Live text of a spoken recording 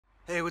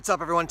Hey, what's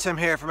up everyone? Tim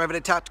here from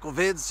Everyday Tactical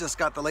Vids. Just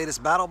got the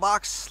latest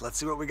BattlBox. Let's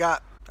see what we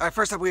got. All right,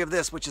 first up we have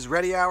this, which is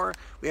Ready Hour.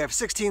 We have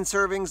 16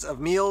 servings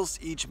of meals.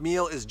 Each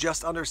meal is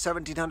just under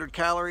 1,700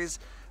 calories.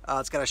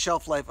 It's got a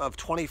shelf life of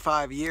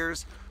 25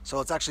 years. So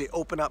let's actually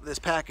open up this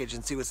package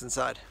and see what's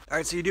inside. All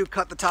right, so you do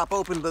cut the top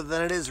open, but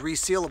then it is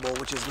resealable,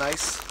 which is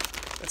nice.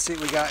 Let's see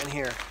what we got in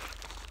here.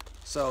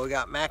 So we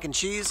got mac and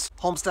cheese,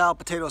 home-style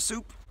potato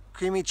soup,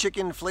 creamy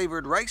chicken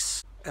flavored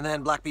rice, and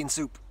then black bean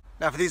soup.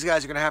 Now for these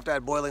guys, you're gonna have to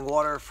add boiling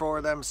water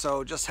for them,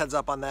 so just heads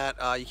up on that.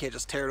 You can't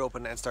just tear it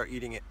open and start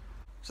eating it.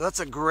 So that's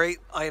a great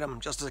item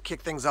just to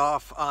kick things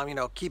off. You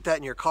know, keep that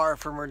in your car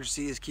for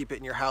emergencies, keep it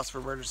in your house for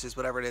emergencies,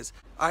 whatever it is.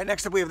 All right,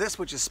 next up we have this,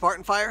 which is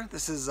Spartan Fire.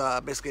 This is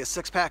basically a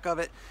 6-pack of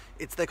it.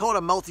 They call it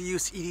a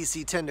multi-use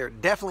EDC tinder.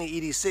 Definitely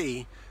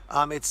EDC.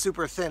 It's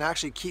super thin. I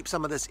actually keep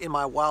some of this in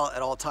my wallet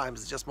at all times.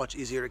 It's just much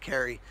easier to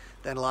carry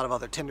than a lot of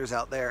other tinders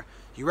out there.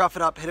 You rough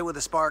it up, hit it with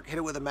a spark, hit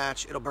it with a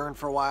match, it'll burn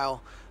for a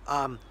while.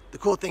 The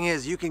cool thing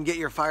is you can get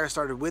your fire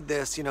started with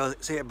this. You know,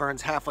 say it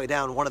burns halfway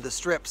down one of the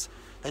strips,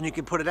 then you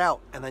can put it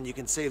out and then you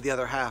can save the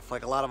other half.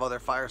 Like a lot of other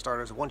fire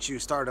starters, once you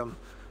start them,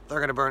 they're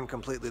gonna burn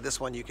completely. This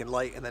one you can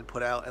light and then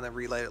put out and then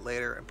relight it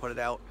later and put it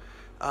out.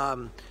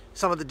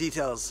 Some of the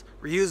details: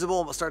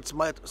 reusable, starts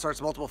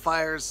multiple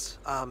fires.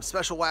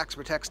 Special wax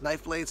protects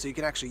knife blades, so you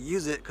can actually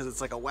use it because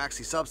it's like a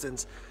waxy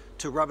substance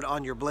to rub it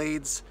on your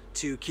blades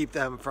to keep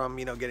them from,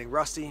 you know, getting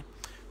rusty.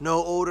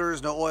 No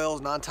odors, no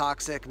oils,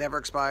 non-toxic, never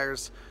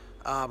expires.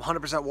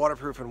 100%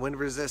 waterproof and wind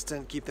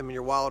resistant. Keep them in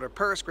your wallet or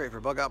purse. Great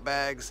for bug out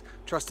bags.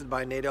 Trusted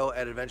by NATO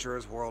and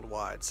adventurers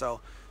worldwide. So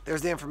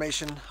there's the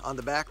information on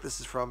the back. This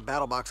is from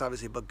BattlBox,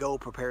 obviously, but go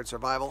prepared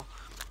survival.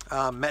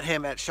 Met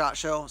him at SHOT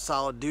Show.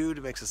 Solid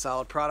dude, makes a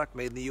solid product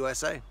made in the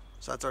USA.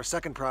 So that's our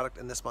second product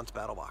in this month's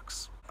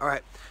BattlBox. All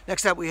right,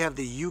 next up we have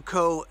the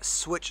Yuko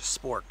Switch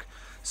Spork.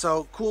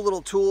 So cool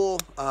little tool.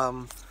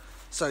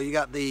 So you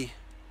got the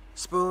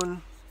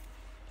spoon,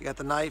 you got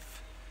the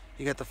knife,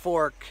 you got the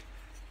fork,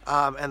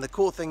 and the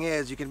cool thing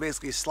is you can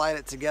basically slide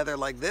it together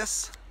like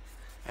this,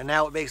 and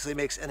now it basically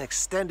makes an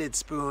extended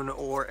spoon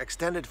or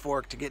extended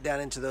fork to get down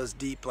into those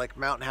deep, like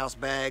Mountain House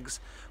bags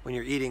when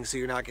you're eating, so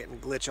you're not getting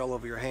glitch all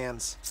over your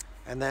hands.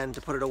 And then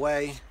to put it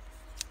away,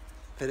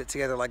 fit it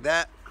together like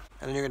that,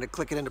 and then you're going to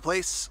click it into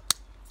place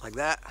like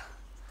that.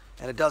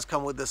 And it does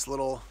come with this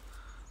little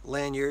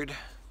lanyard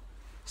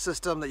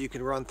system that you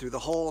can run through the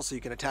hole, so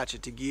you can attach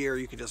it to gear.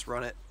 You can just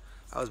run it.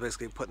 I was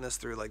basically putting this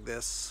through like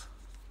this,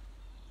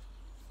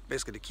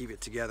 basically to keep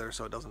it together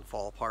so it doesn't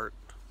fall apart.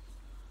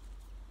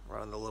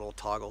 Running the little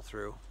toggle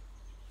through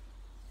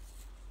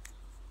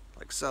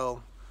like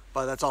so,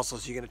 but that's also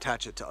so you can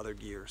attach it to other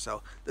gear.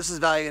 So this is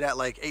valued at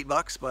like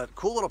 $8, but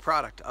cool little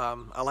product.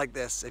 I like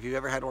this. If you've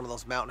ever had one of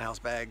those Mountain House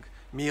bag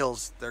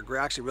meals, they're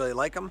actually really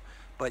like them,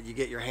 but you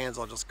get your hands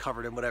all just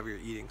covered in whatever you're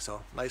eating.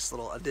 So nice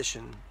little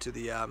addition to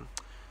the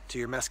to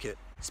your mess kit.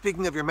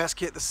 Speaking of your mess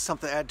kit, this is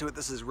something to add to it.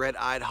 This is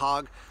red-eyed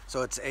hog.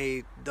 So it's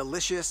a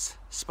delicious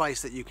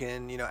spice that you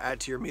can, you know,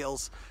 add to your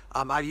meals.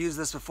 I've used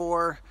this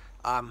before.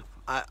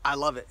 I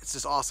love it. It's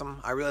just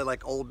awesome. I really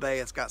like Old Bay.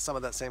 It's got some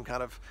of that same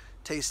kind of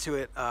taste to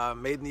it.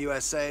 Made in the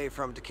USA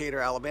from Decatur,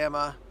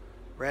 Alabama.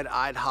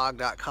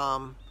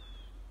 Redeyeedhog.com.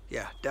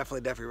 Yeah,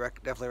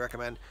 definitely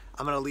recommend.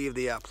 I'm gonna leave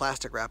the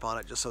plastic wrap on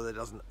it just so that it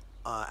doesn't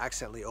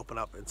accidentally open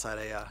up inside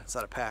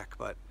a pack.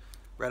 But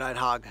Red-Eyed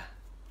Hog,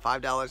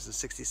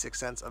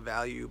 $5.66 of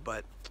value,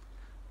 but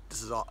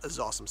this is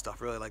awesome stuff.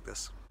 Really like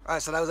this. All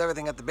right, so that was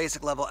everything at the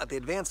basic level. At the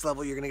advanced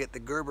level, you're gonna get the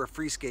Gerber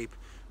Freescape,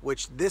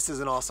 which this is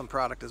an awesome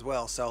product as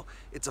well. So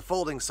it's a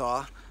folding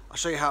saw. I'll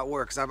show you how it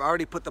works. I've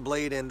already put the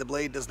blade in. The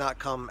blade does not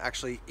come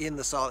actually in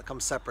the saw, it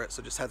comes separate,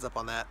 so just heads up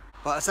on that.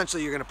 But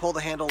essentially you're gonna pull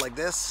the handle like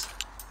this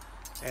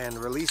and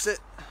release it.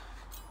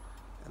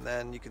 And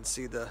then you can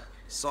see the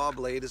saw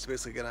blade is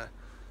basically gonna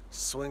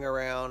swing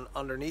around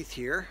underneath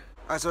here.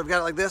 All right, so we've got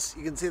it like this.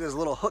 You can see there's a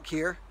little hook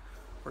here.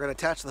 We're gonna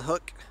attach the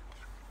hook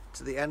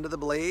to the end of the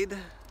blade,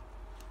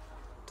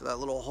 to that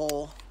little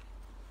hole.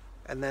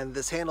 And then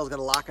this handle is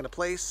gonna lock into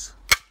place.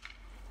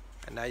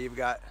 And now you've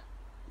got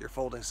your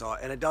folding saw.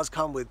 And it does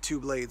come with 2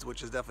 blades,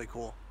 which is definitely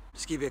cool.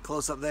 Just give you a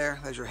close up there.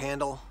 There's your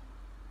handle.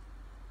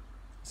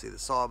 See the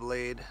saw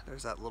blade.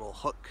 There's that little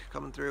hook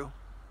coming through.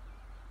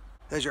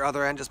 There's your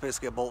other end, just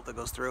basically a bolt that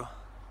goes through.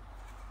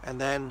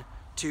 And then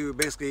to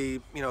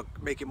basically, you know,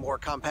 make it more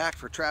compact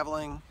for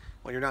traveling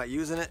when you're not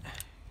using it,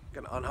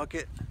 you're gonna unhook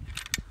it,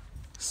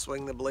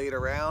 swing the blade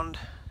around,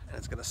 and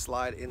it's gonna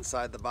slide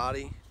inside the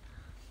body.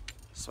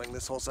 Swing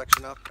this whole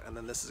section up, and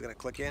then this is gonna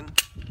click in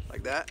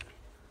like that.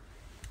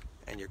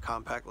 And your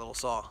compact little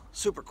saw.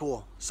 Super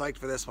cool. Psyched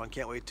for this one.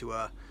 Can't wait to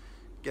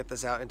get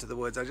this out into the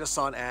woods. I just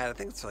saw an ad. I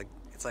think it's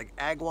like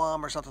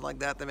Agwam or something like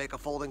that. They make a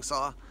folding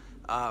saw.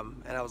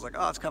 And I was like,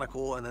 oh, it's kind of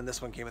cool. And then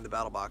this one came in the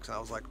BattlBox, and I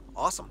was like,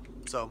 awesome.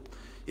 So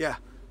yeah,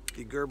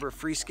 the Gerber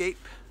Freescape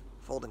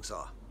folding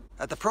saw.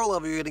 At the pro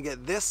level, you're gonna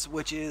get this,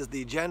 which is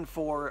the Gen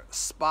 4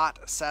 Spot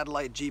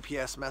Satellite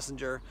GPS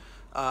Messenger.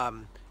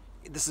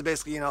 This is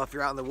basically, you know, if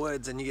you're out in the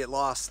woods and you get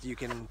lost, you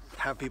can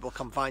have people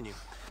come find you.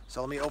 So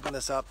let me open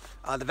this up.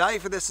 The value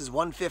for this is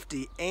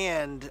 $150,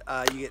 and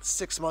you get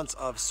 6 months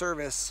of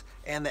service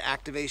and the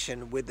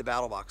activation with the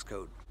BattlBox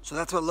code. So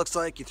that's what it looks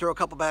like. You throw a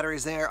couple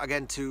batteries there.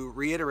 Again, to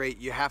reiterate,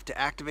 you have to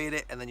activate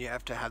it, and then you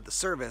have to have the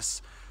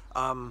service,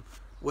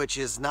 which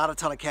is not a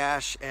ton of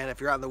cash, and if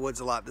you're out in the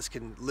woods a lot, this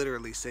can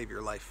literally save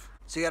your life.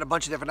 So you got a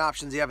bunch of different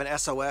options. You have an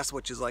SOS,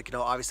 which is like, you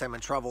know, obviously I'm in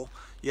trouble.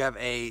 You have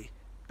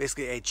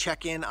basically a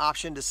check-in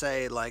option to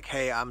say like,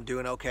 hey, I'm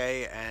doing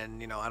okay, and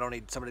you know, I don't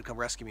need somebody to come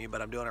rescue me,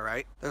 but I'm doing all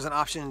right. There's an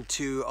option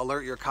to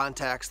alert your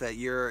contacts that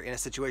you're in a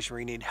situation where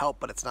you need help,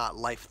 but it's not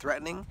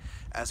life-threatening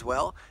as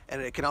well. And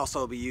it can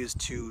also be used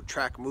to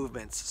track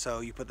movements.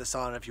 So you put this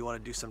on if you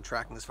want to do some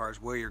tracking as far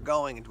as where you're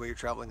going and where you're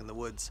traveling in the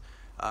woods.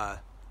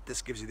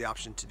 This gives you the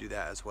option to do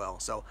that as well.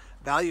 So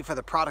value for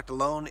the product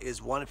alone is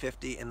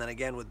 $150, and then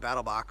again with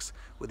BattlBox,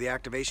 with the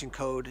activation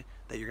code,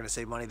 that you're going to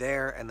save money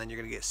there, and then you're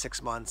going to get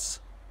 6 months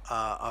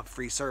of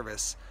free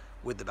service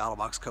with the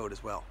BattlBox code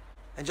as well.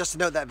 And just to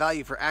note, that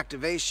value for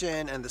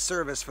activation and the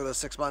service for those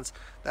 6 months,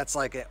 that's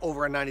like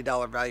over a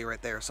 $90 value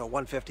right there. So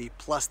 $150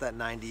 plus that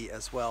 $90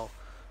 as well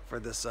for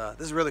this.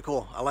 This is really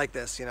cool. I like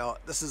this. You know,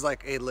 this is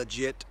like a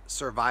legit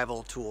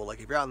survival tool. Like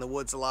if you're out in the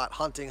woods a lot,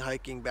 hunting,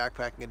 hiking,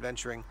 backpacking,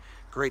 adventuring,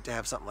 great to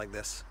have something like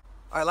this.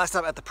 All right, last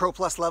up at the Pro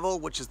Plus level,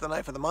 which is the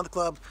Knife of the Month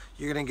Club,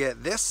 you're gonna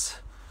get this,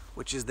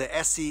 which is the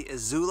ESEE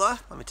Izula.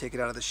 Let me take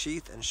it out of the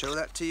sheath and show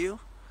that to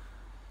you.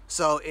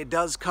 So it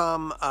does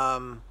come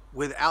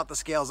without the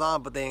scales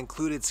on, but they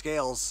included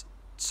scales.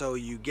 So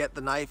you get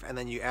the knife and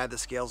then you add the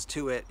scales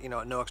to it, you know,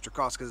 at no extra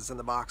cost because it's in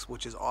the box,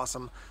 which is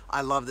awesome.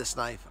 I love this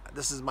knife.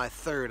 This is my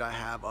third I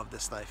have of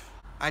this knife.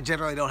 I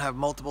generally don't have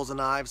multiples of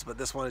knives, but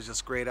this one is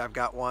just great. I've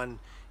got one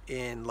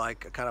in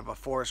like a kind of a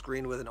forest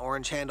green with an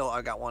orange handle.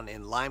 I got one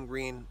in lime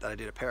green that I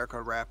did a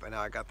paracord wrap, and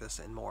now I got this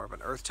in more of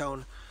an earth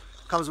tone.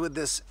 Comes with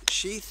this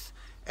sheath,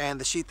 and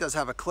the sheath does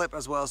have a clip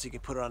as well, so you can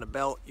put it on a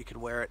belt. You can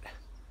wear it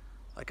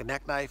like a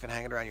neck knife and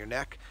hang it around your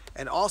neck.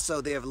 And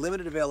also they have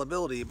limited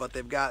availability, but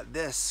they've got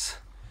this,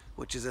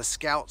 which is a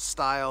scout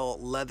style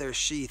leather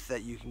sheath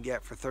that you can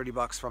get for 30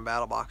 bucks from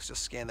BattlBox.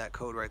 Just scan that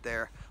code right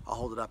there. I'll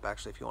hold it up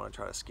actually if you want to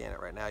try to scan it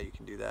right now, you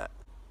can do that.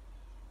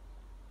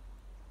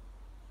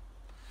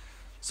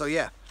 So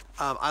yeah,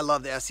 I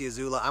love the ESEE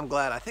Izula. I'm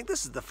glad. I think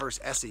this is the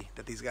first ESEE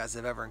that these guys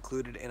have ever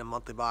included in a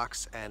monthly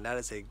box, and that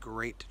is a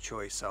great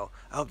choice. So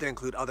I hope they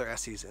include other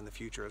ESEEs in the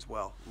future as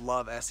well.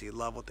 Love ESEE,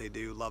 love what they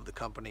do, love the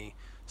company.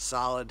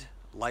 Solid,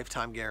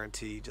 lifetime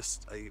guarantee,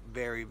 just a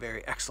very,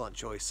 very excellent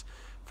choice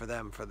for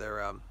them for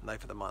their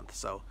Knife of the Month.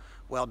 So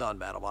well done,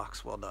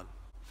 BattlBox, well done.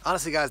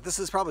 Honestly guys, this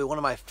is probably one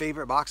of my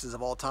favorite boxes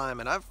of all time,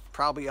 and I've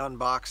probably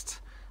unboxed,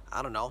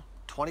 I don't know,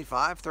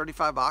 25,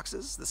 35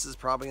 boxes. This is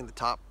probably in the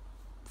top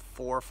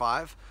 4 or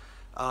 5.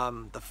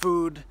 The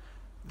food,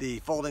 the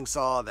folding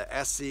saw, the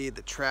ESEE,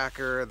 the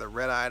tracker, the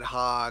red-eyed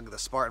hog, the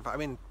Spartan, I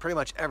mean pretty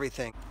much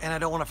everything. And I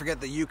don't want to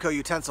forget the Yuko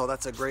utensil.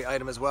 That's a great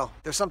item as well.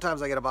 There's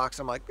sometimes I get a box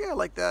and I'm like, yeah, I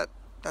like that,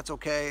 that's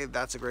okay,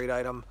 that's a great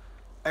item.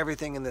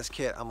 Everything in this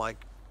kit, I'm like,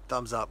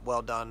 thumbs up,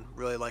 well done,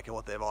 really liking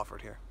what they've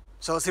offered here.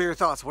 So let's hear your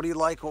thoughts. What do you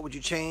like? What would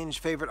you change?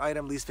 Favorite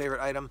item, least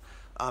favorite item?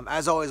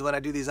 As always, when I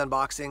do these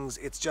unboxings,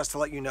 it's just to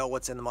let you know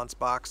what's in the month's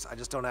box. I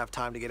just don't have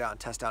time to get out and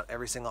test out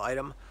every single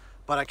item.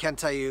 But I can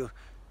tell you,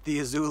 the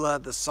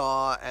Izula, the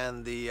saw,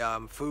 and the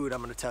food,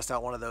 I'm going to test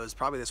out one of those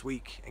probably this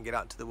week and get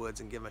out into the woods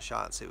and give them a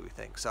shot and see what we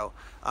think. So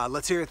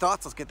let's hear your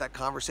thoughts. Let's get that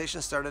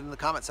conversation started in the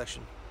comment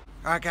section.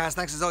 All right, guys,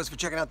 thanks as always for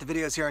checking out the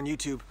videos here on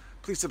YouTube.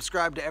 Please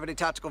subscribe to Everyday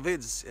Tactical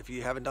Vids if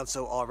you haven't done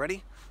so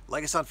already.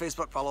 Like us on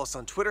Facebook, follow us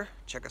on Twitter,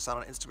 check us out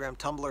on Instagram,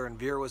 Tumblr, and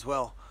Vero as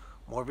well.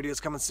 More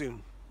videos coming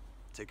soon.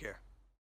 Take care.